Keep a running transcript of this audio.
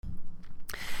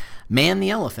Man the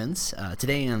Elephants.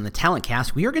 Today on the Talent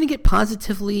Cast, we are going to get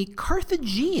positively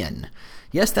Carthaginian.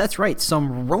 Yes, that's right.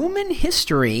 Some Roman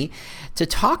history to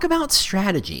talk about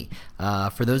strategy.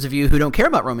 For those of you who don't care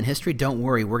about Roman history, don't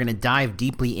worry. We're going to dive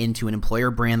deeply into an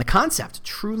employer brand, the concept,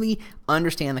 truly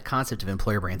understand the concept of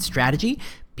employer brand strategy,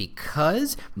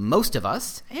 because most of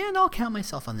us, and I'll count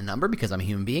myself on the number because I'm a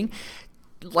human being,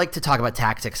 like to talk about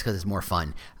tactics because it's more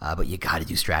fun, but you got to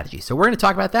do strategy. So we're going to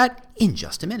talk about that in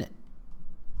just a minute.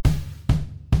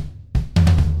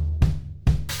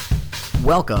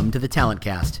 Welcome to the Talent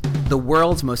Cast, the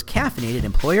world's most caffeinated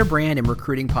employer brand and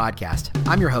recruiting podcast.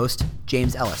 I'm your host,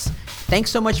 James Ellis.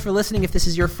 Thanks so much for listening. If this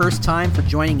is your first time for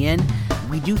joining in,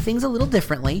 we do things a little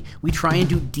differently. We try and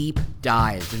do deep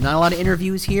dives. There's not a lot of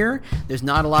interviews here. There's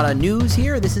not a lot of news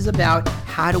here. This is about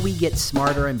how do we get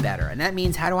smarter and better. And that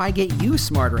means how do I get you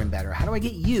smarter and better? How do I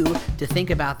get you to think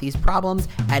about these problems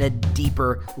at a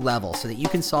deeper level so that you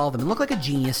can solve them and look like a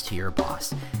genius to your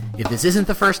boss? If this isn't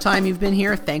the first time you've been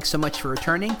here, thanks so much for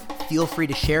returning. Feel free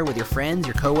to share with your friends,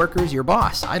 your coworkers, your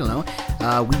boss. I don't know.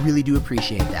 We really do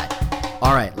appreciate that.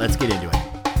 All right, let's get into it.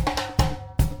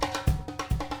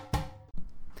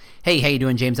 Hey, how you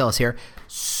doing? James Ellis here.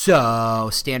 So,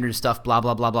 standard stuff, blah,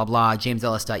 blah, blah, blah, blah,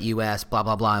 jamesellis.us, blah,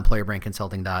 blah, blah,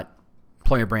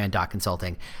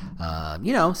 employerbrand.consulting,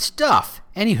 stuff.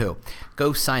 Anywho,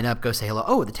 go sign up, go say hello.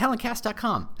 Oh,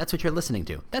 thetalentcast.com. That's what you're listening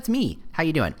to. That's me. How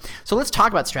you doing? So let's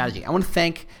talk about strategy. I want to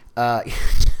thank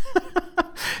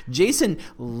Jason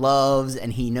loves,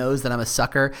 and he knows that I'm a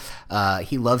sucker.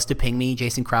 He loves to ping me,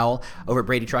 Jason Crowell over at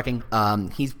Brady Trucking.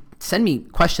 He's send me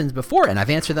questions before, and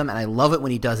I've answered them, and I love it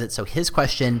when he does it. So his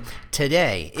question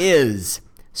today is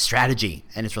strategy,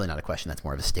 and it's really not a question. That's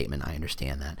more of a statement. I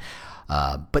understand that.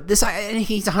 But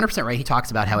he's 100% right. He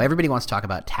talks about how everybody wants to talk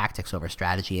about tactics over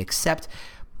strategy, except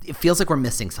it feels like we're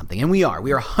missing something, and we are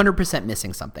 100%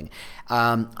 missing something.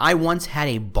 I once had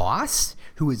a boss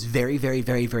who was very, very,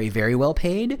 very, very, very well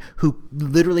paid, who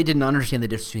literally didn't understand the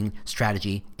difference between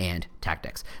strategy and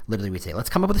tactics. Literally, we'd say, let's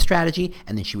come up with a strategy,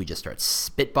 and then she would just start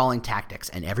spitballing tactics,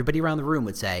 and everybody around the room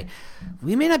would say,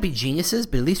 we may not be geniuses,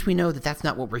 but at least we know that that's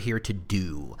not what we're here to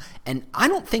do. And I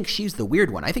don't think she's the weird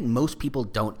one. I think most people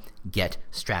don't get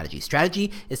strategy.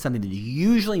 Strategy is something that is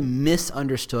usually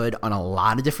misunderstood on a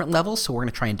lot of different levels, so we're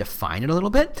going to try and define it a little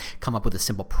bit, come up with a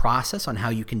simple process on how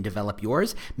you can develop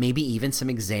yours, maybe even some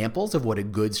examples of what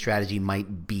a good strategy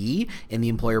might be in the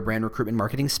employer brand recruitment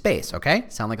marketing space, okay?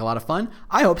 Sound like a lot of fun?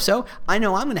 I hope so. I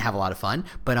know I'm going to have a lot of fun,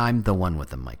 but I'm the one with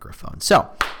the microphone. So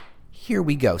here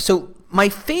we go. So my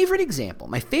favorite example,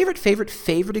 my favorite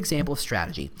example of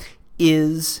strategy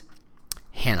is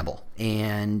Hannibal.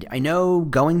 And I know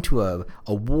going to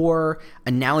a war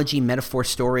analogy, metaphor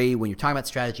story when you're talking about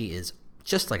strategy is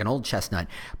just like an old chestnut,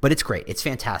 but it's great. It's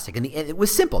fantastic. And it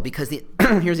was simple because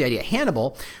here's the idea.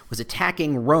 Hannibal was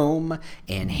attacking Rome,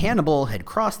 and Hannibal had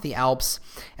crossed the Alps,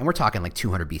 and we're talking like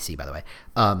 200 BC, by the way.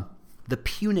 The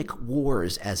Punic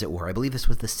Wars, as it were. I believe this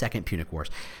was the Second Punic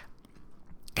Wars.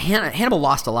 Hannibal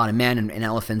lost a lot of men and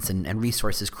elephants and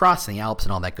resources crossing the Alps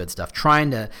and all that good stuff,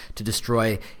 trying to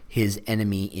destroy his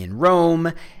enemy in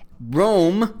Rome.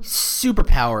 Rome,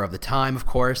 superpower of the time, of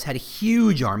course, had a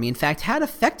huge army. In fact, had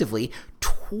effectively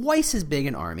twice as big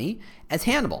an army as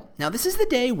Hannibal. Now, this is the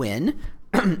day when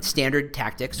standard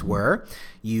tactics were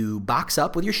you box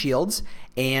up with your shields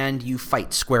and you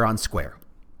fight square on square.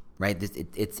 Right,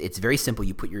 it's very simple.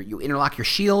 You interlock your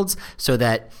shields so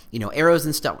that arrows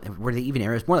and stuff. Were they even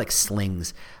arrows? More like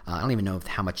slings. I don't even know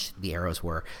how much the arrows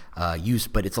were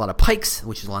used, but it's a lot of pikes,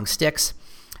 which is long sticks,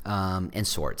 and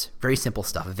swords. Very simple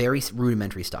stuff. Very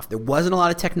rudimentary stuff. There wasn't a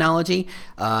lot of technology.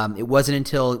 It wasn't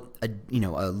until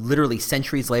literally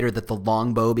centuries later that the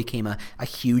longbow became a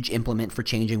huge implement for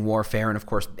changing warfare, and of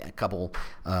course, a couple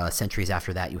centuries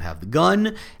after that, you have the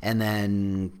gun, and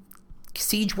then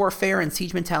siege warfare and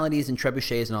siege mentalities and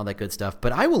trebuchets and all that good stuff.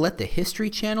 But I will let the History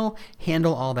Channel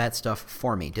handle all that stuff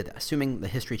for me, assuming the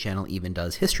History Channel even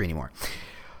does history anymore.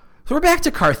 So we're back to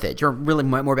Carthage, or really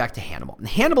more back to Hannibal. And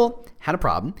Hannibal had a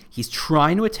problem. He's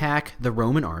trying to attack the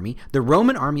Roman army. The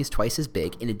Roman army is twice as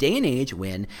big in a day and age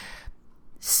when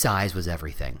size was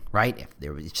everything, right?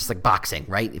 It's just like boxing,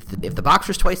 right? If the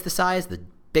boxer's twice the size, the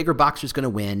bigger boxer's going to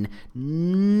win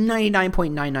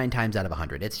 99.99 times out of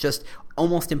 100. It's just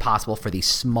almost impossible for the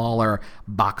smaller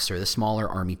boxer, the smaller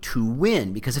army to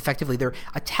win because effectively they're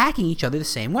attacking each other the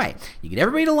same way. You get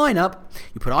everybody to line up,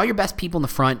 you put all your best people in the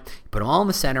front, you put them all in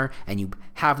the center, and you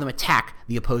have them attack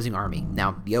the opposing army.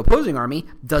 Now, the opposing army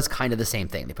does kind of the same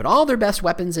thing. They put all their best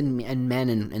weapons and men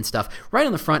and stuff right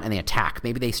on the front and they attack.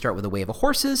 Maybe they start with a wave of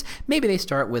horses, maybe they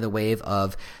start with a wave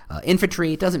of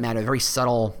infantry. It doesn't matter. Very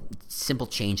subtle, simple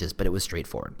changes, but it was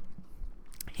straightforward.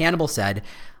 Hannibal said,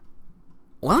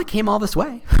 well, I came all this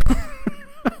way.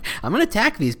 I'm going to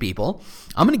attack these people.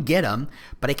 I'm going to get them,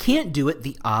 but I can't do it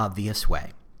the obvious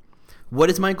way. What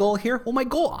is my goal here? Well, my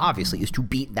goal, obviously, is to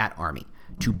beat that army,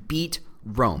 to beat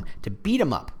Rome, to beat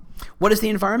them up. What is the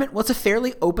environment? Well, it's a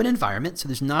fairly open environment, so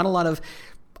there's not a lot of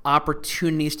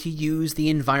opportunities to use the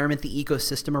environment, the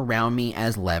ecosystem around me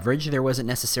as leverage. There wasn't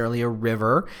necessarily a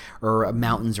river or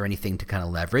mountains or anything to kind of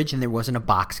leverage, and there wasn't a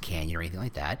box canyon or anything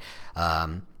like that.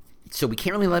 So we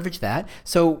can't really leverage that.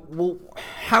 So, well,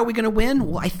 how are we going to win?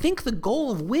 Well, I think the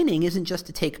goal of winning isn't just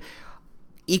to take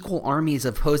equal armies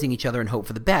opposing each other and hope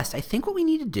for the best. I think what we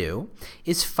need to do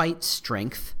is fight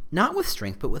strength, not with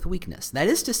strength, but with weakness. That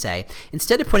is to say,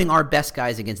 instead of putting our best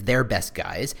guys against their best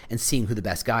guys and seeing who the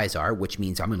best guys are, which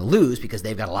means I'm going to lose because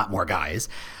they've got a lot more guys,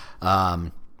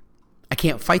 I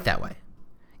can't fight that way.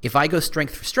 If I go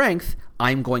strength for strength,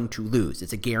 I'm going to lose.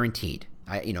 It's a guaranteed.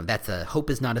 That's a hope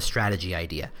is not a strategy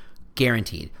idea.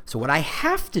 Guaranteed. So what I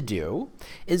have to do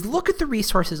is look at the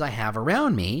resources I have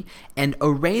around me and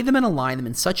array them and align them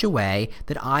in such a way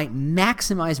that I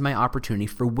maximize my opportunity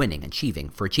for winning,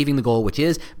 for achieving the goal, which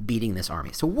is beating this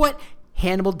army. So what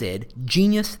Hannibal did,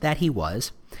 genius that he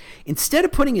was, instead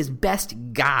of putting his best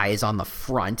guys on the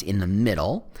front in the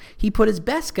middle, he put his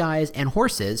best guys and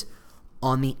horses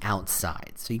on the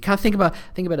outside. So you kind of think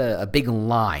about a big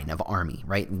line of army,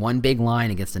 right? One big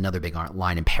line against another big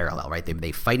line in parallel, right?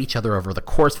 They fight each other over the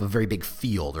course of a very big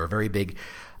field or a very big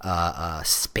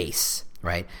space,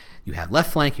 right? You have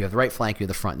left flank, you have the right flank, you have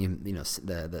the front,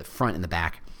 the front and the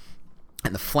back.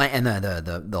 And the flank and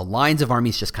the lines of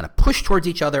armies just kind of push towards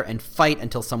each other and fight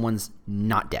until someone's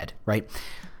not dead, right?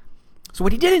 So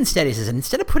what he did instead is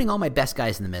instead of putting all my best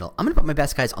guys in the middle, I'm going to put my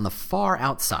best guys on the far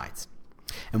outsides.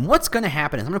 And what's going to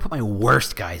happen is I'm going to put my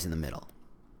worst guys in the middle.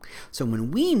 So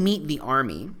when we meet the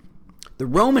army, the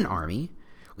Roman army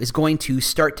is going to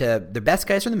start to, the best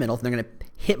guys are in the middle, and they're going to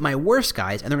hit my worst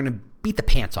guys, and they're going to beat the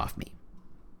pants off me.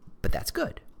 But that's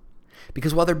good.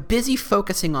 Because while they're busy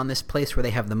focusing on this place where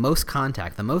they have the most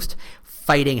contact, the most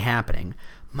fighting happening,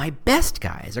 my best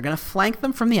guys are going to flank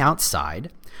them from the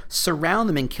outside, surround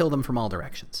them, and kill them from all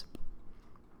directions.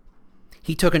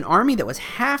 He took an army that was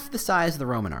half the size of the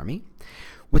Roman army,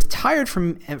 was tired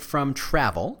from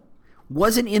travel,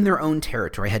 wasn't in their own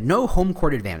territory, had no home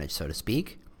court advantage, so to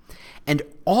speak, and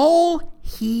all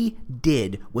he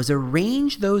did was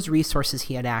arrange those resources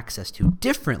he had access to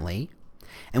differently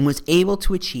and was able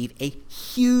to achieve a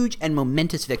huge and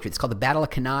momentous victory. It's called the Battle of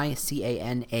Cannae,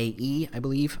 Canae, I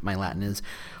believe. My Latin is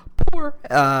poor,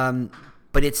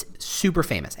 but it's super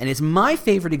famous, and it's my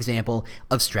favorite example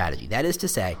of strategy. That is to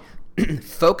say,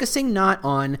 focusing not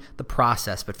on the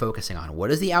process, but focusing on what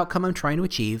is the outcome I'm trying to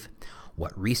achieve,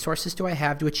 what resources do I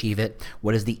have to achieve it,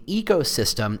 what is the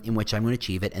ecosystem in which I'm going to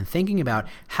achieve it, and thinking about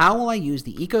how will I use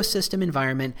the ecosystem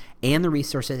environment and the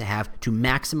resources I have to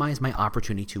maximize my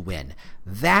opportunity to win.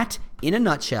 That, in a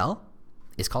nutshell,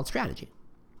 is called strategy.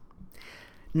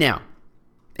 Now,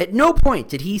 at no point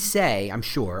did he say, I'm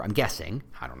guessing,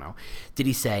 I don't know, did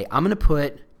he say, I'm going to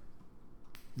put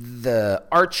the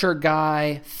archer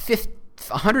guy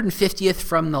 150th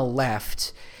from the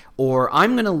left, or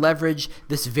I'm going to leverage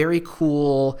this very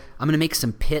cool, I'm going to make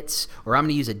some pits, or I'm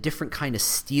going to use a different kind of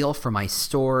steel for my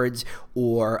swords,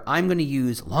 or I'm going to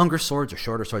use longer swords or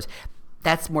shorter swords.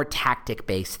 That's more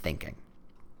tactic-based thinking.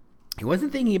 He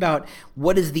wasn't thinking about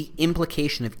what is the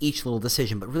implication of each little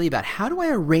decision, but really about how do I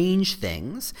arrange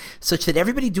things such that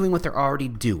everybody doing what they're already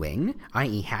doing,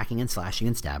 i.e. hacking and slashing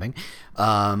and stabbing,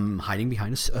 hiding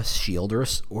behind a shield or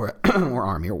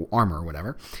armor or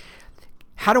whatever,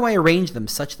 how do I arrange them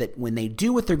such that when they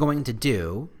do what they're going to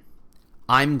do,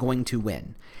 I'm going to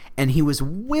win? And he was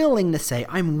willing to say,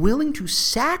 I'm willing to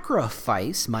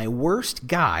sacrifice my worst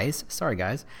guys. Sorry,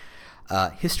 guys.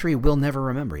 History will never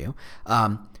remember you.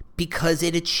 Because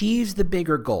it achieves the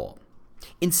bigger goal.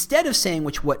 Instead of saying,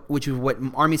 which is what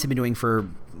armies have been doing for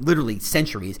literally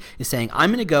centuries, is saying,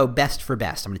 I'm going to go best for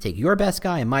best. I'm going to take your best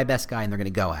guy and my best guy, and they're going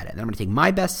to go at it. And I'm going to take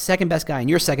my second best guy and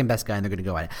your second best guy, and they're going to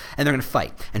go at it. And they're going to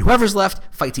fight. And whoever's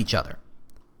left fights each other.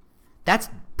 That's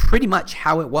pretty much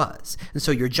how it was. And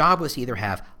so your job was to either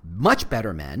have much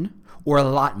better men or a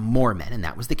lot more men, and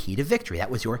that was the key to victory.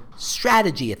 That was your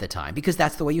strategy at the time, because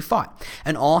that's the way you fought.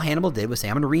 And all Hannibal did was say,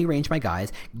 I'm going to rearrange my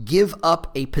guys, give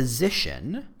up a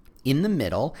position in the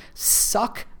middle,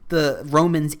 suck the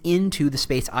Romans into the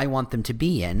space I want them to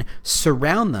be in,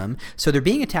 surround them, so they're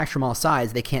being attacked from all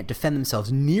sides. They can't defend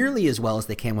themselves nearly as well as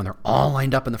they can when they're all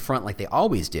lined up in the front like they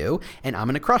always do, and I'm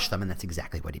going to crush them, and that's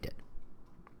exactly what he did.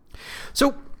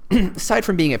 So, aside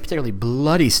from being a particularly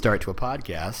bloody start to a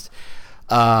podcast,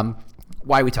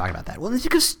 why are we talking about that? Well, it's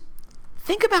because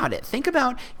Think about it. Think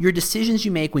about your decisions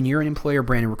you make when you're an employer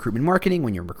brand and recruitment marketing,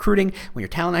 when you're recruiting, when you're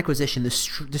talent acquisition.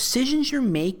 The decisions you're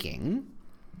making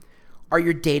are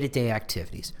your day-to-day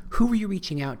activities. Who are you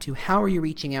reaching out to? How are you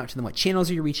reaching out to them? What channels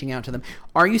are you reaching out to them?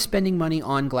 Are you spending money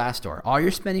on Glassdoor? Are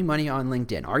you spending money on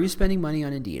LinkedIn? Are you spending money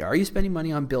on Indeed? Are you spending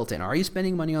money on Built-in? Are you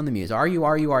spending money on the Muse? Are you?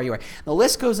 The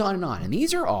list goes on. And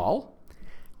these are all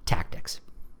tactics.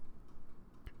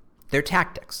 They're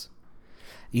tactics.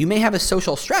 You may have a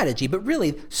social strategy, but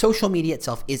really social media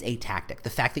itself is a tactic. The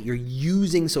fact that you're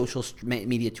using social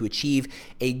media to achieve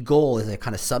a goal is a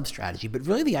kind of sub-strategy, but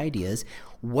really the idea is,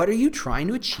 what are you trying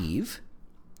to achieve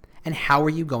and how are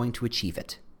you going to achieve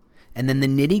it? And then the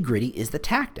nitty-gritty is the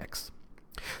tactics.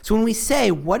 So when we say,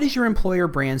 what is your employer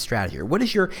brand strategy, or what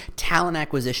is your talent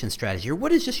acquisition strategy, or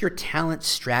what is just your talent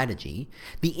strategy,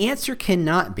 the answer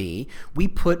cannot be, we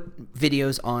put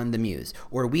videos on the Muse,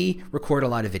 or we record a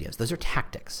lot of videos. Those are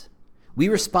tactics. We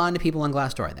respond to people on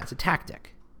Glassdoor. That's a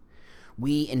tactic.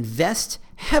 We invest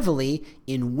heavily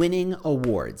in winning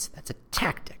awards. That's a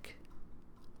tactic.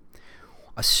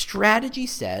 A strategy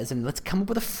says, and let's come up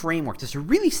with a framework. This is a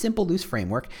really simple, loose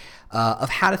framework of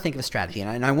how to think of a strategy.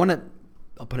 And I want to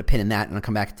I'll put a pin in that, and I'll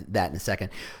come back to that in a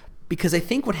second. Because I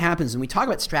think what happens when we talk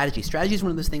about strategy is one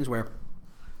of those things where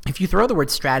if you throw the word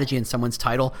strategy in someone's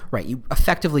title, right, you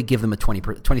effectively give them a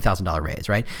 $20,000 raise,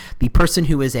 right? The person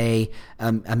who is a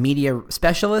media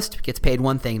specialist gets paid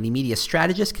one thing. The media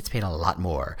strategist gets paid a lot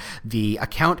more. The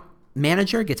account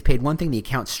manager gets paid one thing. The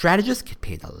account strategist gets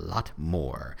paid a lot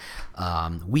more.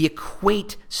 We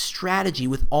equate strategy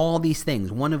with all these things,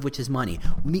 one of which is money.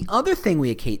 The other thing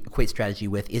we equate strategy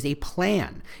with is a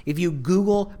plan. If you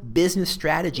Google business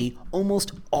strategy,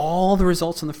 almost all the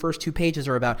results on the first 2 pages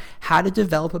are about how to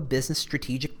develop a business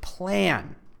strategic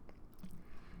plan.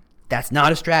 That's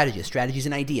not a strategy. A strategy is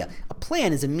an idea. A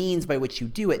plan is a means by which you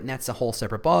do it, and that's a whole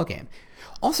separate ballgame.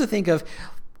 Also think of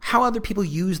how other people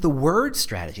use the word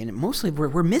strategy, and mostly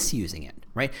we're misusing it,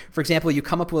 right? For example, you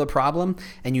come up with a problem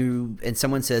and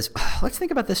someone says, let's think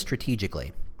about this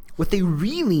strategically. What they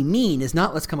really mean is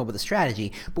not let's come up with a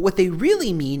strategy, but what they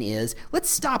really mean is let's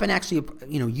stop and actually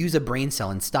use a brain cell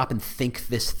and stop and think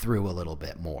this through a little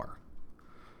bit more.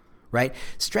 Right?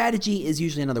 Strategy is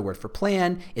usually another word for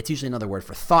plan. It's usually another word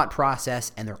for thought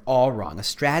process, and they're all wrong. A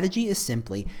strategy is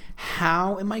simply,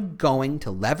 how am I going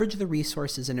to leverage the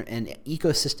resources and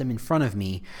ecosystem in front of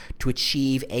me to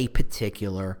achieve a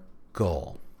particular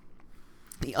goal?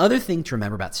 The other thing to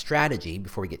remember about strategy,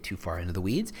 before we get too far into the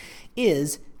weeds,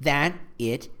 is that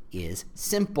it is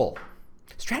simple.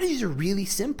 Strategies are really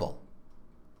simple.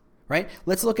 Right?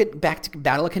 Let's look back to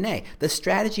Battle of Cannae. The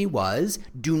strategy was,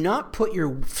 do not put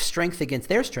your strength against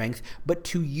their strength, but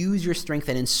to use your strength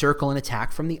and encircle an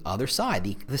attack from the other side,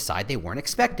 the side they weren't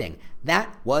expecting.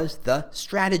 That was the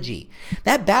strategy.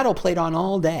 That battle played on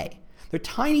all day. They're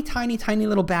tiny, tiny, tiny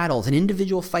little battles and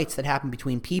individual fights that happen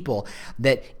between people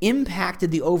that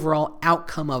impacted the overall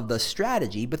outcome of the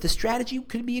strategy, but the strategy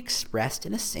could be expressed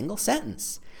in a single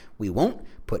sentence. We won't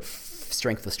put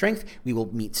strength with strength. We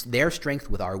will meet their strength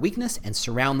with our weakness and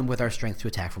surround them with our strength to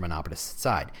attack from an opposite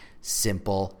side.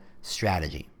 Simple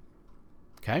strategy.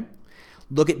 Okay?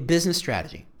 Look at business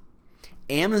strategy.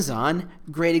 Amazon,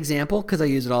 great example, because I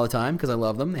use it all the time, because I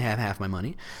love them. They have half my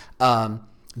money.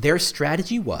 Their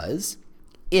strategy was,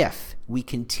 if we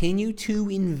continue to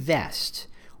invest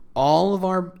all of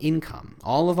our income,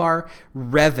 all of our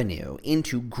revenue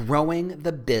into growing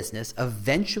the business,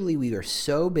 eventually we are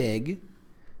so big,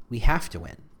 we have to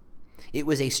win. It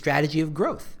was a strategy of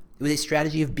growth. It was a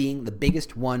strategy of being the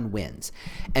biggest one wins.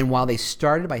 And while they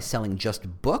started by selling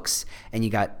just books, and you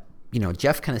got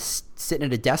Jeff kind of sitting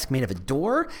at a desk made of a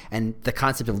door, and the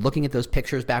concept of looking at those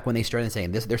pictures back when they started and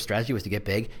saying their strategy was to get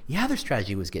big. Yeah, their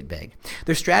strategy was get big.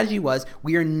 Their strategy was,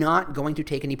 we are not going to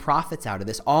take any profits out of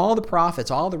this. All the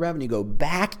profits, all the revenue go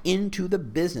back into the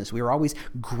business. We were always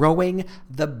growing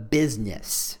the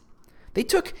business. They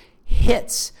took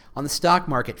hits on the stock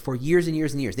market for years and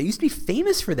years and years. They used to be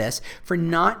famous for this, for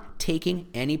not taking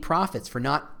any profits, for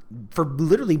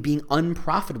literally being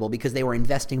unprofitable, because they were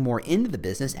investing more into the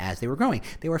business as they were growing.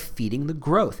 They were feeding the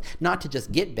growth, not to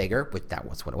just get bigger, which that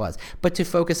was what it was, but to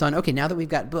focus on, okay, now that we've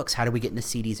got books, how do we get into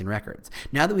CDs and records?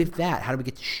 Now that we've that, how do we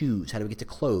get to shoes? How do we get to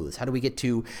clothes? How do we get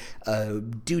to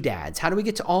doodads? How do we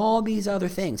get to all these other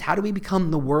things? How do we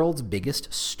become the world's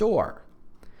biggest store?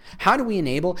 How do we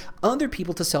enable other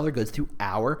people to sell their goods through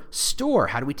our store?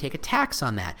 How do we take a tax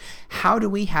on that? How do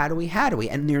we?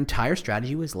 And their entire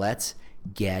strategy was, let's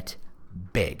get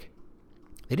big.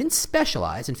 They didn't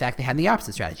specialize. In fact, they had the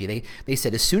opposite strategy. They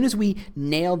said, as soon as we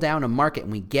nail down a market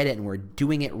and we get it and we're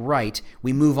doing it right,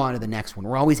 we move on to the next one.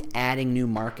 We're always adding new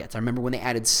markets. I remember when they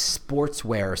added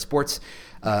sportswear, sports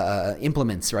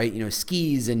implements, right?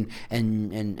 Skis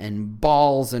and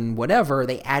balls and whatever.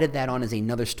 They added that on as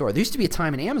another store. There used to be a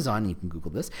time in Amazon, you can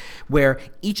Google this, where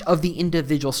each of the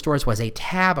individual stores was a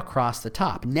tab across the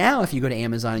top. Now, if you go to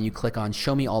Amazon and you click on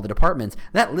Show Me All the Departments,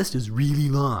 that list is really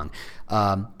long.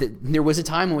 There was a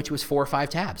time in which it was 4 or 5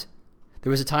 tabs.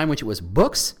 There was a time in which it was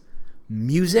books,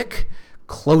 music,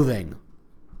 clothing.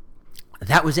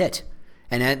 That was it.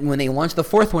 And then when they launched the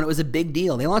 4th one, it was a big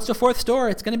deal. They launched a 4th store.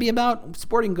 It's going to be about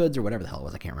sporting goods or whatever the hell it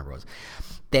was. I can't remember what it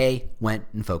was. They went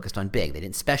and focused on big. They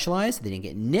didn't specialize. They didn't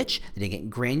get niche. They didn't get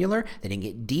granular. They didn't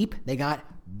get deep. They got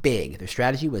big. Their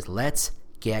strategy was, let's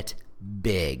get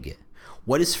big.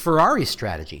 What is Ferrari's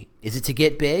strategy? Is it to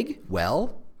get big?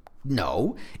 Well,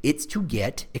 no. It's to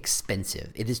get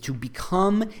expensive. It is to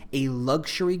become a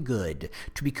luxury good,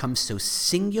 to become so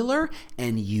singular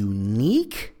and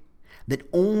unique that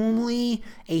only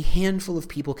a handful of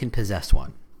people can possess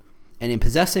one. And in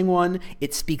possessing one,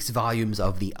 it speaks volumes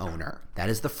of the owner. That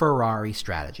is the Ferrari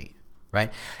strategy,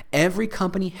 right? Every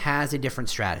company has a different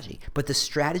strategy, but the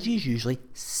strategy is usually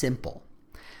simple.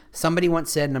 Somebody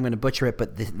once said, and I'm going to butcher it,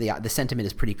 but the sentiment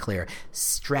is pretty clear.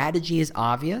 Strategy is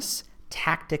obvious.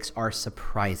 Tactics are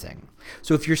surprising.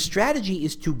 So if your strategy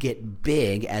is to get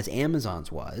big, as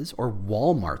Amazon's was or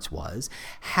Walmart's was,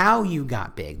 how you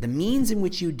got big, the means in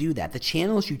which you do that, the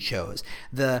channels you chose,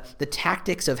 the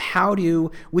tactics of how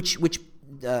to, which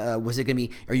was it going to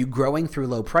be, are you growing through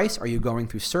low price? Are you going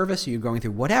through service? Are you going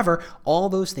through whatever? All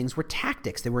those things were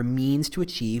tactics. They were means to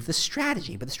achieve the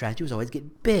strategy, but the strategy was always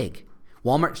get big.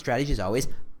 Walmart's strategy is always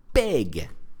big,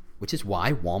 which is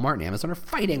why Walmart and Amazon are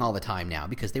fighting all the time now,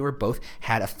 because they were both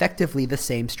had effectively the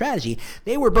same strategy.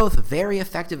 They were both very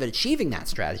effective at achieving that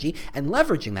strategy and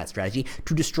leveraging that strategy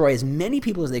to destroy as many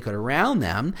people as they could around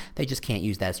them. They just can't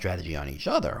use that strategy on each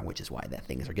other, which is why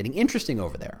things are getting interesting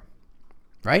over there,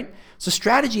 right? So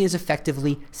strategy is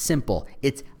effectively simple.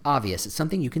 It's obvious. It's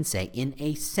something you can say in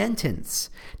a sentence.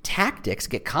 Tactics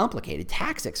get complicated.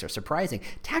 Tactics are surprising.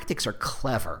 Tactics are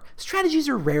clever. Strategies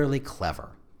are rarely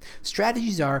clever.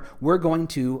 Strategies are, we're going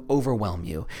to overwhelm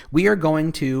you. We are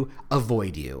going to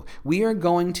avoid you. We are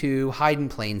going to hide in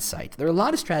plain sight. There are a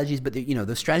lot of strategies, but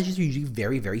those strategies are usually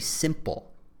very, very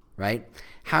simple, right?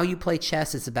 How you play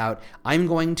chess is about, I'm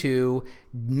going to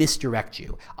misdirect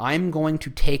you. I'm going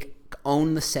to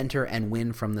own the center and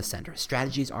win from the center.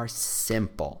 Strategies are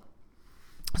simple.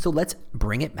 So let's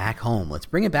bring it back home. Let's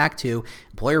bring it back to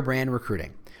employer brand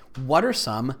recruiting. What are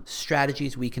some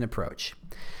strategies we can approach?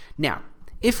 Now,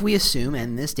 if we assume, and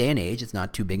in this day and age, it's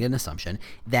not too big an assumption,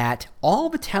 that all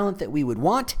the talent that we would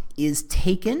want is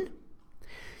taken,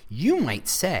 you might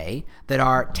say that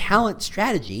our talent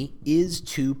strategy is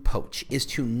to poach, is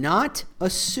to not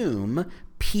assume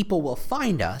people will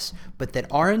find us, but that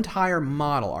our entire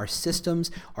model, our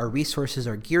systems, our resources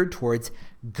are geared towards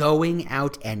going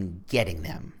out and getting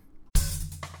them.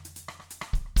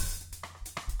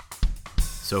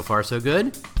 So far, so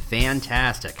good?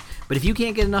 Fantastic. But if you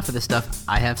can't get enough of this stuff,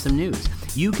 I have some news.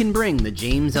 You can bring the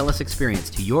James Ellis experience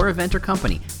to your event or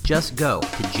company. Just go to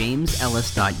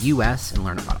jamesellis.us and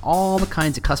learn about all the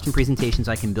kinds of custom presentations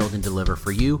I can build and deliver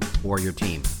for you or your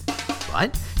team.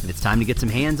 But if it's time to get some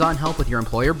hands-on help with your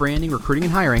employer branding, recruiting,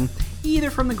 and hiring, either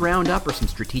from the ground up or some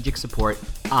strategic support,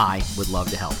 I would love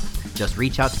to help. Just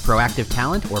reach out to Proactive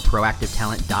Talent or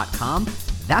proactivetalent.com.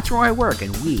 That's where I work,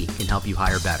 and we can help you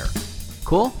hire better.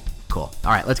 Cool? Cool.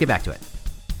 All right, let's get back to it.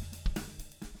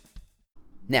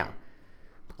 Now,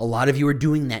 a lot of you are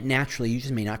doing that naturally. You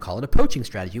just may not call it a poaching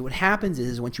strategy. What happens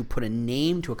is once you put a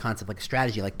name to a concept like a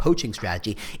strategy, like poaching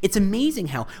strategy, it's amazing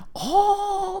how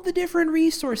all the different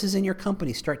resources in your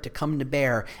company start to come to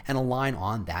bear and align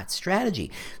on that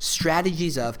strategy.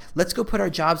 Strategies of, let's go put our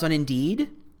jobs on Indeed,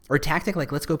 or a tactic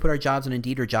like, let's go put our jobs on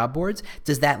Indeed or job boards.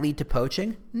 Does that lead to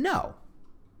poaching? No,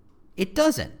 it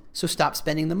doesn't. So stop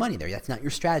spending the money there. That's not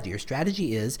your strategy. Your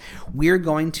strategy is, we're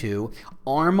going to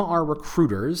arm our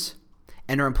recruiters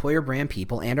and our employer brand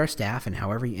people and our staff, and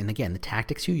and again, the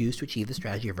tactics you use to achieve the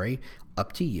strategy are very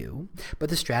up to you. But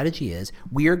the strategy is,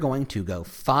 we are going to go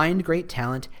find great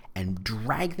talent and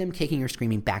drag them kicking or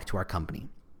screaming back to our company.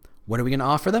 What are we going to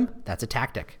offer them? That's a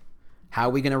tactic. How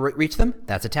are we going to reach them?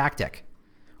 That's a tactic.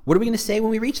 What are we going to say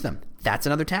when we reach them? That's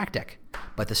another tactic.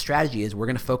 But the strategy is, we're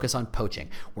going to focus on poaching.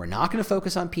 We're not going to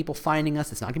focus on people finding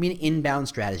us. It's not going to be an inbound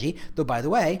strategy. Though, by the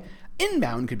way,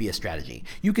 inbound could be a strategy.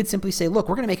 You could simply say, look,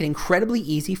 we're going to make it incredibly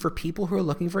easy for people who are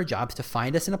looking for jobs to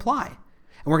find us and apply.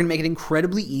 And we're going to make it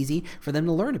incredibly easy for them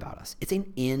to learn about us. It's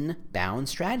an inbound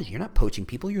strategy. You're not poaching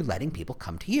people. You're letting people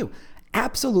come to you.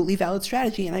 Absolutely valid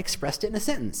strategy, and I expressed it in a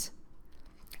sentence.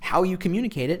 How you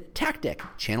communicate it, tactic.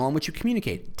 Channel on which you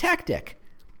communicate, tactic.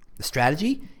 The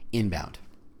strategy, inbound.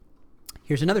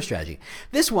 Here's another strategy.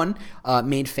 This one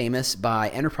made famous by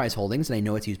Enterprise Holdings, and I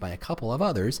know it's used by a couple of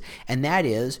others, and that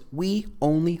is we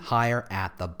only hire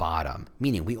at the bottom,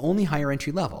 meaning we only hire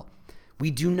entry level.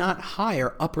 We do not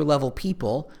hire upper level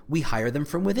people. We hire them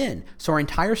from within. So our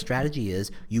entire strategy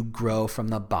is you grow from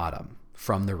the bottom,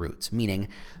 from the roots, meaning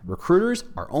recruiters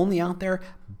are only out there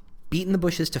beating the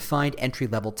bushes to find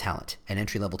entry-level talent. And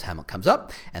entry-level talent comes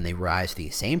up, and they rise through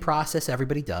the same process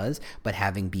everybody does, but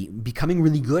becoming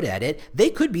really good at it, they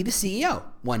could be the CEO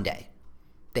one day.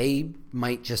 They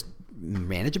might just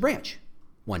manage a branch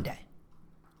one day.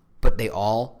 But they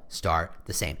all start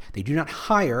the same. They do not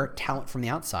hire talent from the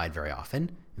outside very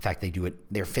often. In fact, they do it.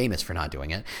 They're famous for not doing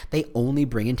it. They only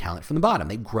bring in talent from the bottom.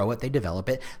 They grow it. They develop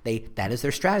it. That is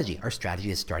their strategy. Our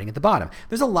strategy is starting at the bottom.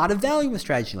 There's a lot of value with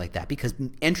strategy like that because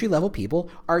entry-level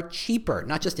people are cheaper,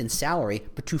 not just in salary,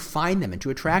 but to find them and to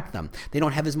attract them. They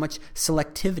don't have as much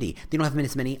selectivity. They don't have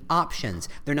as many options.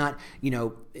 They're not,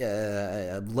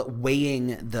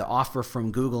 weighing the offer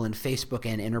from Google and Facebook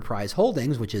and Enterprise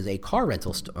Holdings, which is a car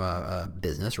rental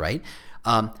business, right?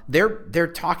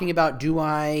 They're talking about, do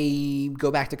I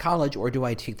go back to college or do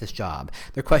I take this job?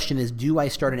 Their question is, do I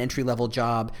start an entry-level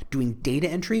job doing data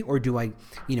entry or do I,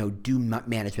 do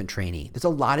management trainee? There's a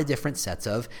lot of different sets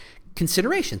of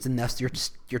considerations, and thus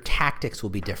your tactics will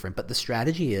be different. But the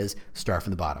strategy is start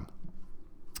from the bottom.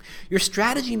 Your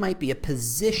strategy might be a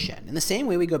position. In the same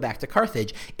way we go back to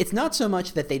Carthage, it's not so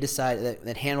much that they decided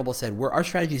that Hannibal said, our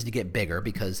strategy is to get bigger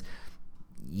because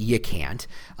you can't.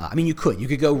 You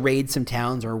could go raid some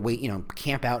towns or wait,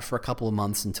 camp out for a couple of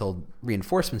months until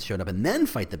reinforcements showed up and then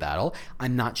fight the battle.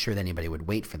 I'm not sure that anybody would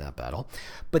wait for that battle.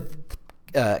 But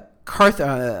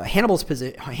Hannibal's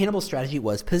strategy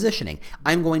was positioning.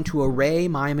 I'm going to array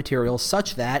my materials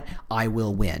such that I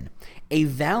will win. A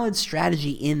valid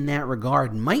strategy in that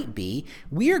regard might be,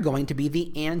 we are going to be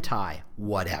the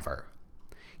anti-whatever.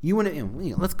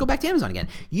 Let's go back to Amazon again.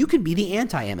 You could be the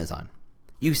anti-Amazon.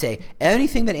 You say,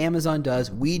 anything that Amazon does,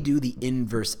 we do the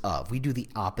inverse of. We do the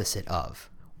opposite of.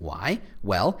 Why?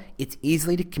 Well, it's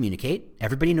easily to communicate.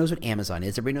 Everybody knows what Amazon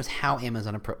is. Everybody knows how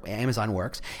Amazon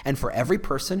works. And for every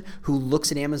person who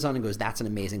looks at Amazon and goes, that's an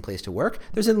amazing place to work,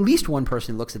 there's at least one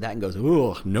person who looks at that and goes,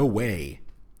 oh, no way.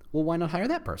 Well, why not hire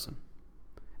that person?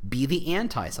 Be the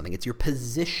anti-something. It's your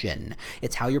position.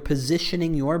 It's how you're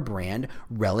positioning your brand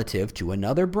relative to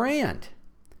another brand.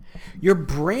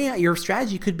 Your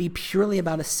strategy could be purely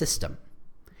about a system.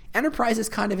 Enterprise is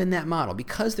kind of in that model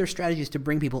because their strategy is to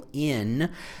bring people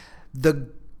in. The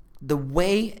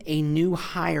way a new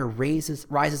hire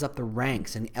rises up the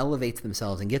ranks and elevates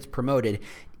themselves and gets promoted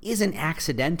isn't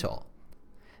accidental.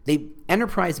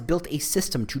 Enterprise built a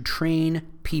system to train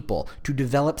people, to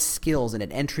develop skills at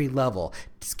an entry level,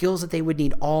 skills that they would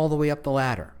need all the way up the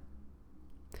ladder.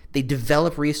 They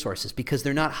develop resources because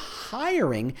they're not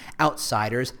hiring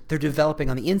outsiders. They're developing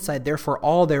on the inside. Therefore,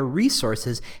 all their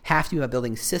resources have to be about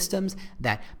building systems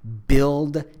that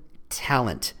build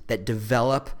talent, that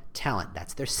develop talent.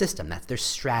 That's their system. That's their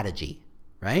strategy,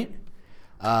 right?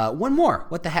 One more.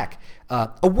 What the heck?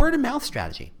 A word of mouth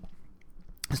strategy.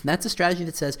 So that's a strategy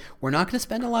that says we're not going to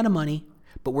spend a lot of money,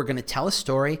 but we're going to tell a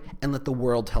story and let the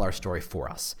world tell our story for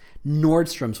us.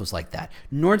 Nordstrom's was like that.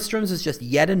 Nordstrom's is just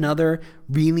yet another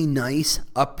really nice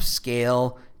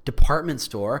upscale department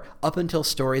store up until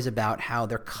stories about how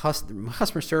their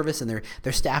customer service and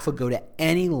their staff would go to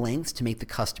any lengths to make the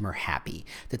customer happy,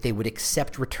 that they would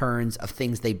accept returns of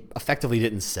things they effectively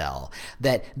didn't sell,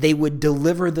 that they would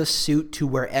deliver the suit to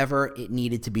wherever it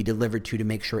needed to be delivered to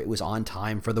make sure it was on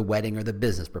time for the wedding or the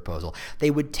business proposal.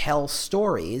 They would tell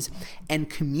stories and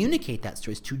communicate that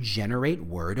stories to generate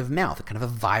word of mouth, kind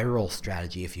of a viral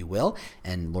strategy, if you will.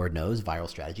 And Lord knows viral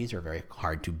strategies are very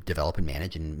hard to develop and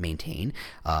manage and maintain.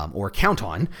 Or count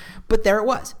on, but there it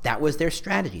was. That was their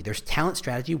strategy. Their talent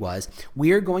strategy was,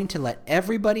 we are going to let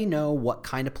everybody know what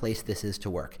kind of place this is to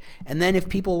work. And then if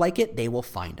people like it, they will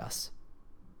find us,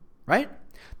 right?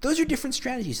 Those are different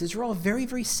strategies. Those are all very,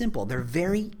 very simple. They're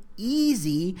very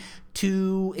easy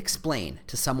to explain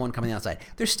to someone coming outside.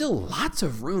 There's still lots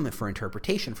of room for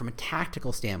interpretation from a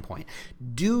tactical standpoint.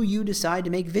 Do you decide to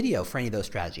make video for any of those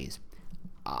strategies?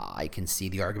 I can see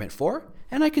the argument for,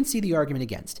 and I can see the argument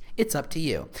against. It's up to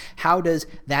you. How does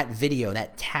that video,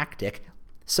 that tactic,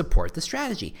 support the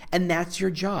strategy? And that's your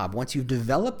job. Once you've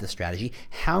developed the strategy,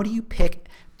 how do you pick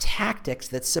tactics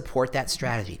that support that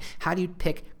strategy? How do you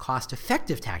pick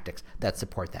cost-effective tactics that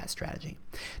support that strategy?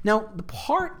 Now, the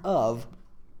part of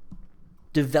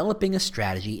developing a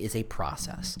strategy is a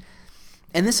process.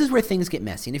 And this is where things get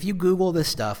messy. And if you Google this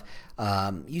stuff,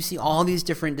 you see all these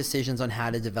different decisions on how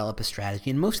to develop a strategy.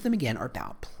 And most of them, again, are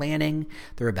about planning.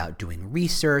 They're about doing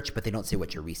research, but they don't say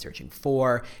what you're researching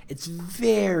for. It's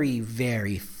very,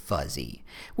 very fuzzy,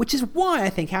 which is why I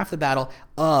think half the battle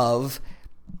of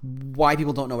why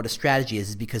people don't know what a strategy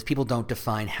is because people don't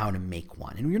define how to make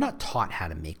one. And you're not taught how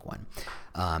to make one.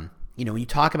 When you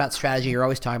talk about strategy, you're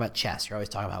always talking about chess. You're always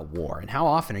talking about war. And how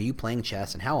often are you playing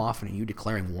chess? And how often are you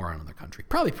declaring war on another country?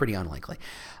 Probably pretty unlikely.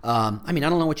 I don't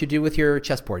know what you do with your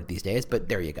chessboard these days, but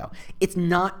there you go. It's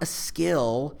not a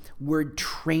skill we're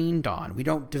trained on. We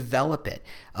don't develop it.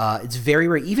 It's very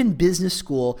rare. Even business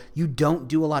school, you don't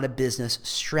do a lot of business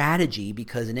strategy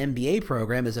because an MBA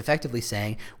program is effectively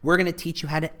saying, we're going to teach you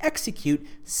how to execute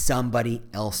somebody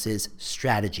else's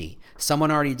strategy. Someone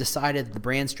already decided that the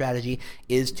brand strategy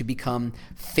is to become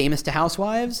famous to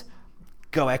housewives.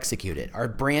 Go execute it. Our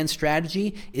brand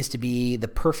strategy is to be the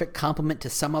perfect complement to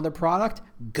some other product.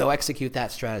 Go execute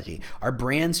that strategy. Our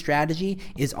brand strategy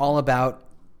is all about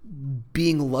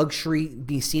being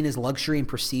seen as luxury and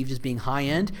perceived as being high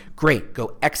end. Great.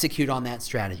 Go execute on that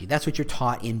strategy. That's what you're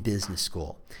taught in business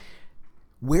school.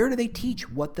 Where do they teach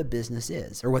what the business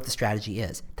is or what the strategy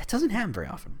is? That doesn't happen very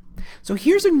often. So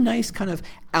here's a nice kind of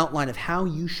outline of how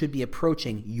you should be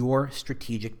approaching your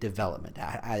strategic development.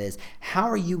 That is, how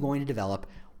are you going to develop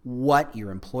what your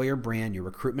employer brand, your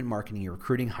recruitment marketing, your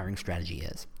recruiting hiring strategy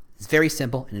is? It's very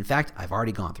simple. And in fact, I've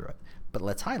already gone through it, but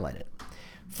let's highlight it.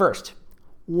 First,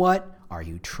 what are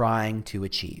you trying to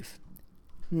achieve?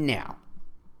 Now,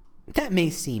 that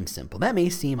may seem simple. That may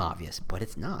seem obvious, but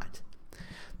it's not.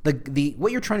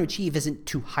 What you're trying to achieve isn't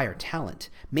to hire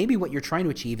talent. Maybe what you're trying to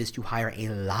achieve is to hire a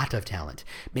lot of talent.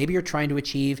 Maybe you're trying to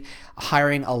achieve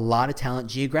hiring a lot of talent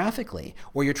geographically,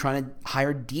 or you're trying to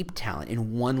hire deep talent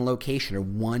in one location or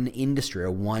one industry or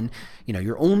one,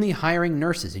 you're only hiring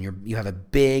nurses and you have a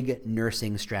big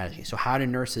nursing strategy. So how do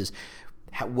nurses,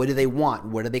 what do they want?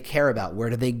 What do they care about? Where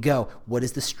do they go? What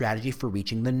is the strategy for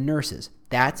reaching the nurses?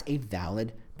 That's a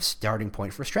valid starting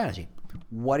point for strategy.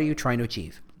 What are you trying to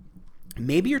achieve?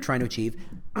 Maybe you're trying to achieve,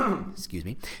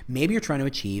 maybe you're trying to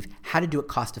achieve how to do it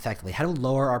cost effectively, how to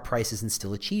lower our prices and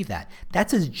still achieve that.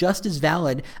 That's just as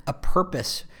valid a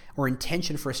purpose or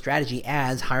intention for a strategy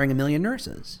as hiring 1 million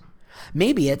nurses.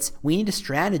 Maybe it's we need a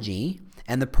strategy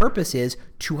and the purpose is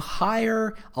to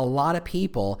hire a lot of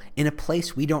people in a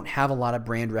place we don't have a lot of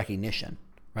brand recognition.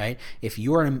 Right? If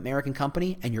you're an American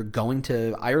company and you're going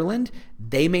to Ireland,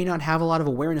 they may not have a lot of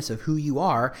awareness of who you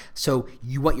are. So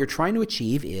what you're trying to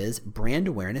achieve is brand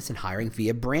awareness and hiring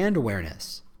via brand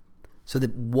awareness. So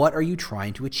what are you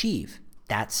trying to achieve?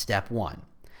 That's step one.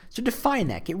 So define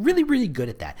that. Get really, really good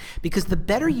at that. Because the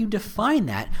better you define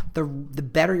that, the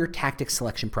better your tactic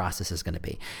selection process is going to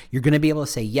be. You're going to be able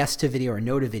to say yes to video or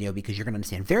no to video because you're going to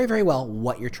understand very, very well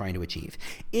what you're trying to achieve.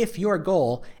 If your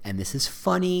goal, and this is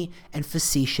funny and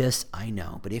facetious, I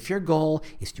know, but if your goal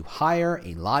is to hire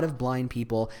a lot of blind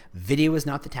people, video is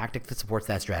not the tactic that supports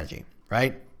that strategy,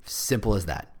 right? Simple as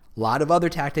that. A lot of other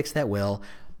tactics that will.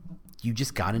 You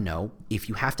just got to know if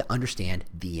you have to understand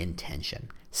the intention.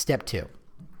 Step 2.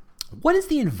 What is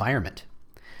the environment?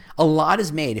 A lot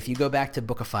is made. If you go back to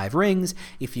Book of Five Rings,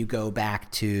 if you go back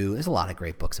to, there's a lot of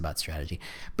great books about strategy,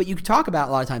 but you talk about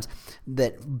a lot of times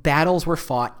that battles were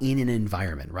fought in an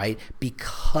environment, right?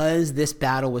 Because this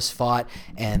battle was fought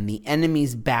and the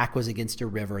enemy's back was against a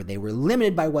river, they were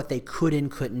limited by what they could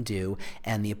and couldn't do,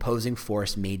 and the opposing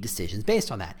force made decisions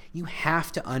based on that. You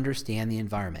have to understand the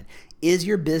environment. Is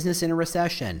your business in a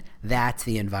recession? That's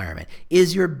the environment.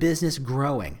 Is your business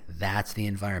growing? That's the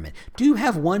environment. Do you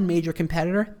have one major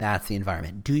competitor? That's the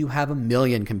environment. Do you have 1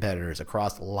 million competitors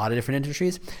across a lot of different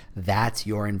industries? That's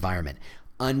your environment.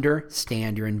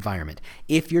 Understand your environment.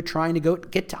 If you're trying to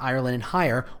get to Ireland and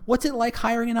hire, what's it like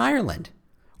hiring in Ireland?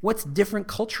 What's different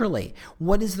culturally?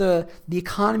 What is the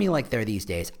economy like there these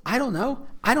days? I don't know.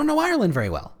 I don't know Ireland very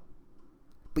well.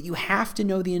 But you have to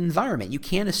know the environment. You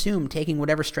can't assume taking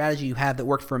whatever strategy you have that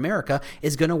worked for America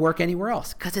is going to work anywhere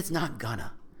else, because it's not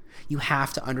gonna. You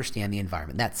have to understand the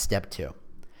environment. That's step 2.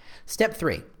 Step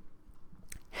 3,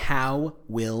 how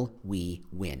will we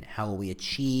win? How will we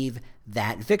achieve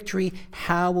that victory?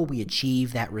 How will we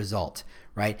achieve that result?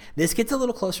 Right? This gets a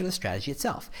little closer to the strategy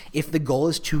itself. If the goal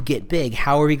is to get big,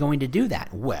 how are we going to do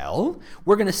that? Well,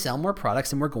 we're going to sell more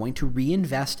products and we're going to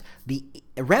reinvest the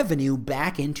revenue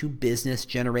back into business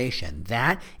generation.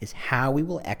 That is how we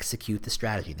will execute the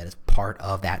strategy. That is part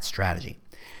of that strategy.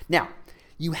 Now,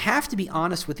 You have to be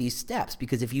honest with these steps,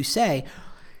 because if you say,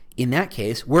 in that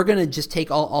case, we're going to just take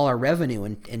all our revenue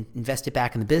and invest it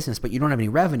back in the business, but you don't have any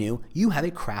revenue, you have a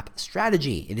crap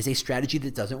strategy. It is a strategy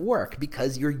that doesn't work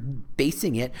because you're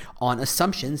basing it on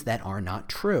assumptions that are not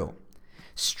true.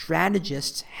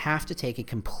 Strategists have to take a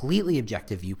completely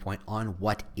objective viewpoint on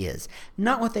what is,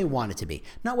 not what they want it to be,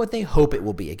 not what they hope it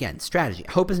will be. Again, strategy.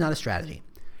 Hope is not a strategy.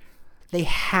 They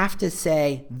have to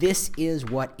say, this is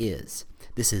what is.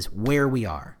 This is where we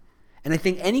are. And I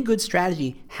think any good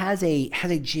strategy has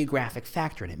a geographic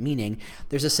factor in it, meaning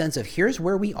there's a sense of here's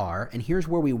where we are and here's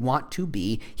where we want to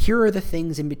be. Here are the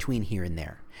things in between here and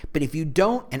there. But if you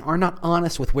don't and are not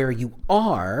honest with where you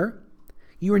are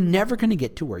never going to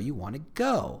get to where you want to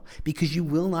go, because you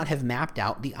will not have mapped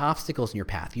out the obstacles in your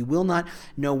path. You will not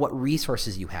know what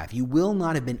resources you have. You will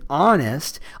not have been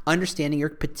honest understanding your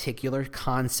particular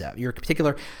concept, your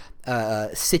particular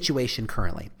situation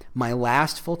currently. My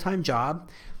last full-time job,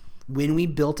 when we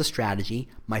built a strategy,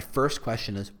 my first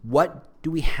question is, what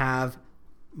do we have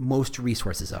most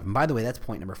resources of? And by the way, that's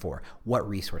point number 4. What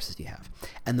resources do you have?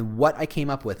 And what I came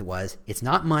up with was, it's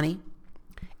not money.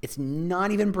 It's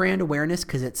not even brand awareness,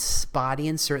 because it's spotty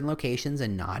in certain locations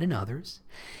and not in others.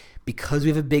 Because we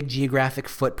have a big geographic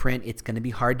footprint, it's going to be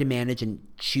hard to manage and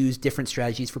choose different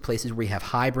strategies for places where we have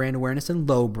high brand awareness and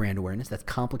low brand awareness. That's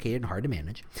complicated and hard to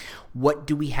manage. What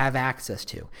do we have access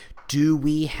to? Do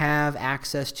we have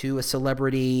access to a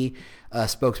celebrity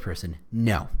spokesperson?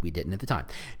 No, we didn't at the time.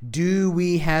 Do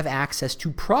we have access to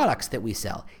products that we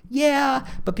sell? Yeah,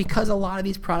 but because a lot of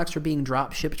these products are being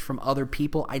drop shipped from other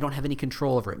people, I don't have any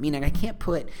control over it. Meaning I can't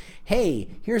put, hey,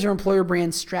 here's our employer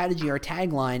brand strategy, our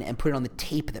tagline, and put it on the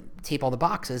tape all the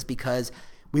boxes, because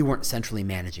we weren't centrally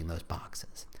managing those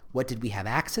boxes. What did we have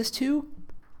access to?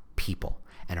 People.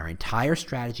 And our entire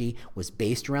strategy was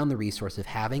based around the resource of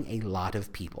having a lot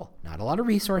of people. Not a lot of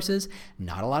resources,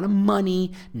 not a lot of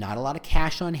money, not a lot of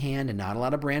cash on hand, and not a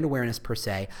lot of brand awareness per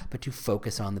se, but to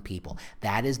focus on the people.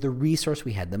 That is the resource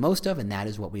we had the most of, and that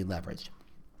is what we leveraged.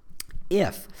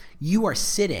 If you are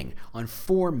sitting on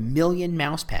 4 million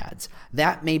mouse pads,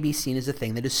 that may be seen as a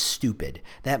thing that is stupid.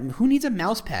 Who needs a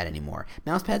mouse pad anymore?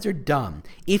 Mouse pads are dumb.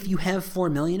 If you have 4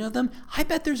 million of them, I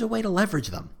bet there's a way to leverage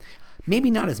them.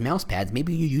 Maybe not as mouse pads.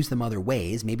 Maybe you use them other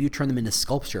ways. Maybe you turn them into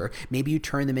sculpture. Maybe you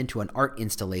turn them into an art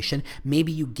installation.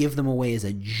 Maybe you give them away as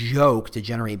a joke to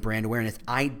generate brand awareness.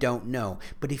 I don't know.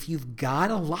 But if you've got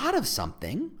a lot of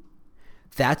something,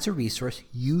 that's a resource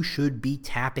you should be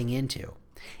tapping into.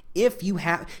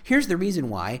 Here's the reason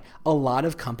why a lot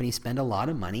of companies spend a lot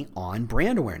of money on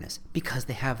brand awareness, because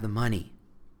they have the money.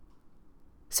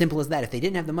 Simple as that. If they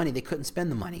didn't have the money, they couldn't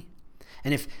spend the money.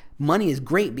 And if money is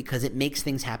great because it makes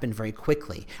things happen very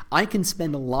quickly. I can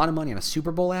spend a lot of money on a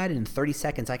Super Bowl ad, and in 30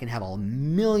 seconds I can have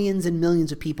millions and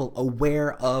millions of people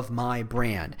aware of my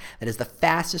brand. That is the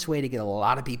fastest way to get a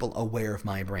lot of people aware of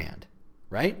my brand,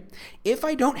 right? If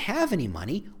I don't have any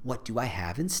money, what do I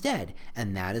have instead?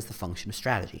 And that is the function of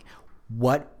strategy.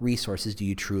 What resources do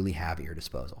you truly have at your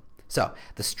disposal? So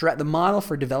the model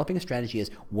for developing a strategy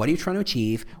is, what are you trying to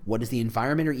achieve? What is the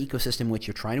environment or ecosystem in which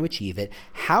you're trying to achieve it?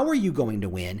 How are you going to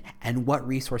win? And what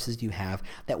resources do you have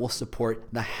that will support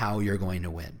the how you're going to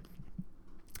win?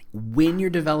 When you're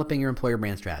developing your employer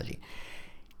brand strategy,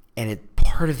 and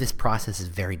part of this process is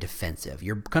very defensive.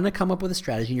 You're going to come up with a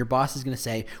strategy, and your boss is going to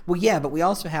say, well, yeah, but we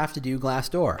also have to do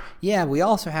Glassdoor. Yeah, we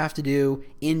also have to do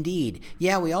Indeed.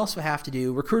 Yeah, we also have to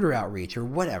do recruiter outreach or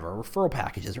whatever, referral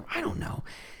packages, or I don't know.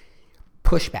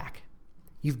 Pushback.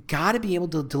 You've got to be able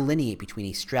to delineate between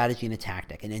a strategy and a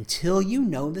tactic. And until you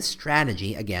know the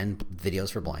strategy, again,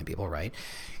 videos for blind people, right?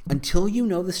 Until you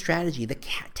know the strategy, the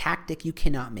tactic you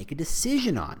cannot make a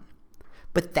decision on.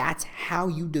 But that's how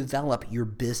you develop your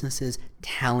business's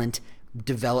talent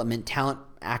development, talent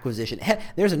acquisition.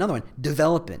 There's another one,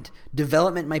 development.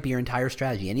 Development might be your entire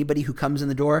strategy. Anybody who comes in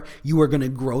the door, you are going to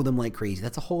grow them like crazy.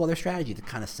 That's a whole other strategy that's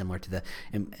kind of similar to the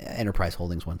Enterprise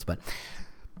Holdings ones, but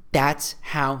that's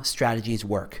how strategies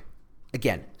work.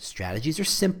 Again, strategies are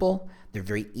simple. They're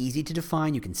very easy to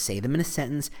define. You can say them in a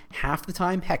sentence. Half the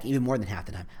time, heck, even more than half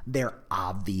the time, they're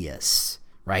obvious,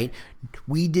 right?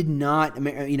 We did not,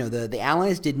 the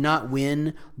Allies did not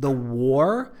win the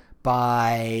war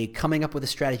by coming up with a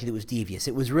strategy that was devious.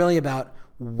 It was really about,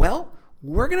 well,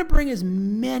 we're going to bring as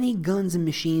many guns and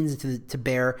machines to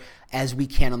bear as we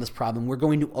can on this problem. We're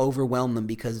going to overwhelm them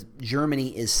because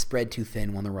Germany is spread too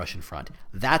thin on the Russian front.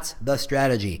 That's the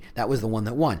strategy. That was the one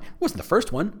that won. It wasn't the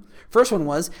first one. First one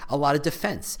was a lot of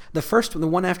defense. The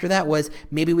one after that was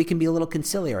maybe we can be a little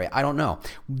conciliatory. I don't know.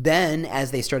 Then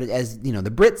as they started, as you know, the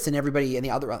Brits and everybody and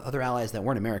the other allies that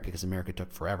weren't America, because America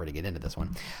took forever to get into this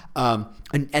one,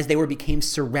 and as they became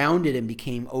surrounded and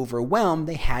became overwhelmed,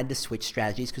 they had to switch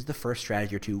strategies because the first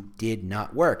strategy or two did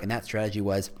not work. And that strategy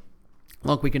was,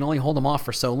 look, we can only hold them off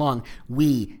for so long.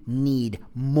 We need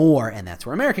more. And that's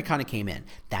where America kind of came in.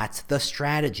 That's the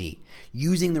strategy.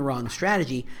 Using the wrong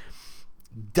strategy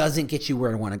doesn't get you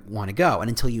where you want to go. And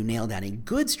until you nail down a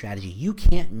good strategy, you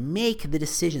can't make the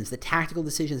decisions, the tactical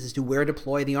decisions as to where to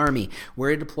deploy the army,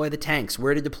 where to deploy the tanks,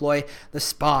 where to deploy the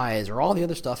spies, or all the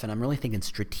other stuff. And I'm really thinking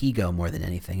stratego more than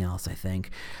anything else, I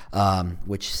think,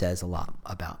 which says a lot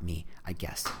about me, I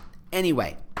guess.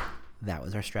 Anyway, that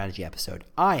was our strategy episode.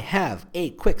 I have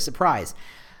a quick surprise.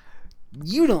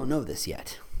 You don't know this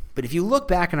yet, but if you look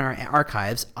back in our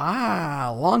archives,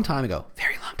 a long time ago,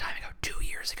 very long time ago, 2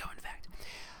 years ago, in fact,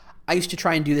 I used to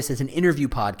try and do this as an interview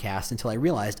podcast until I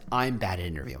realized I'm bad at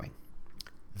interviewing.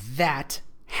 That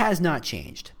has not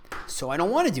changed. So I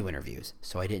don't want to do interviews,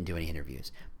 so I didn't do any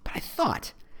interviews. But I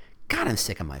thought, God, I'm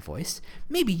sick of my voice.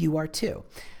 Maybe you are too.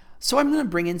 So I'm going to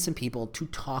bring in some people to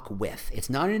talk with. It's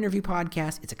not an interview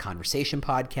podcast. It's a conversation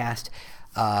podcast.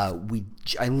 I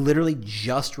literally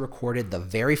just recorded the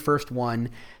very first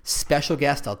one. Special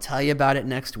guest. I'll tell you about it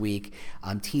next week.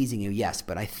 I'm teasing you, yes.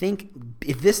 But I think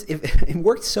if it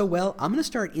worked so well, I'm going to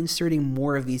start inserting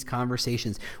more of these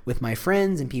conversations with my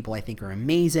friends and people I think are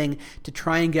amazing to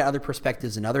try and get other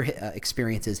perspectives and other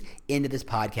experiences into this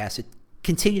podcast to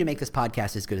continue to make this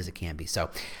podcast as good as it can be.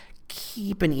 So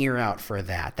keep an ear out for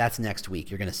that. That's next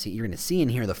week. You're going to see and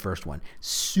hear the first one.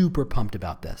 Super pumped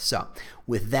about this. So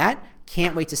with that,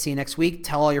 can't wait to see you next week.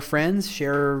 Tell all your friends,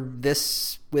 share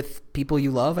this with people you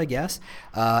love, I guess.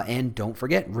 And don't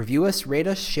forget, review us, rate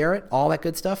us, share it, all that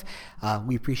good stuff.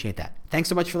 We appreciate that. Thanks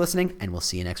so much for listening, and we'll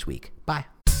see you next week. Bye.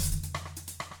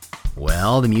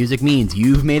 Well, the music means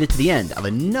you've made it to the end of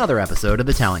another episode of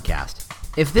the Talent Cast.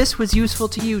 If this was useful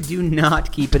to you, do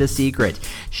not keep it a secret.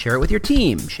 Share it with your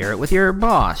team. Share it with your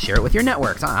boss. Share it with your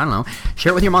networks. I don't know.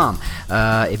 Share it with your mom.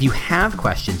 If you have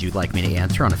questions you'd like me to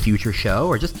answer on a future show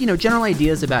or just, general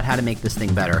ideas about how to make this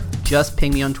thing better, just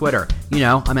ping me on Twitter.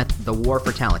 I'm at The War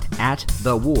for Talent, at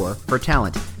The War for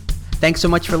Talent. Thanks so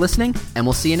much for listening, and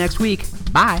we'll see you next week.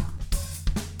 Bye.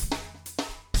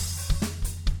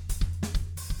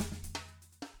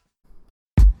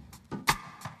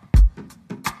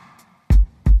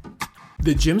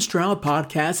 The Jim Stroud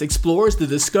Podcast explores the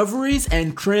discoveries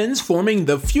and trends forming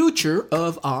the future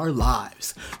of our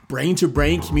lives.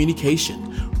 Brain-to-brain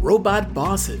communication, robot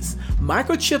bosses,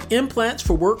 microchip implants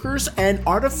for workers, and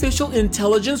artificial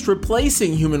intelligence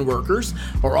replacing human workers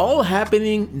are all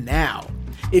happening now.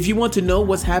 If you want to know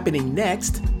what's happening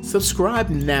next, subscribe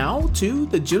now to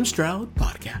the Jim Stroud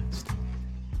Podcast.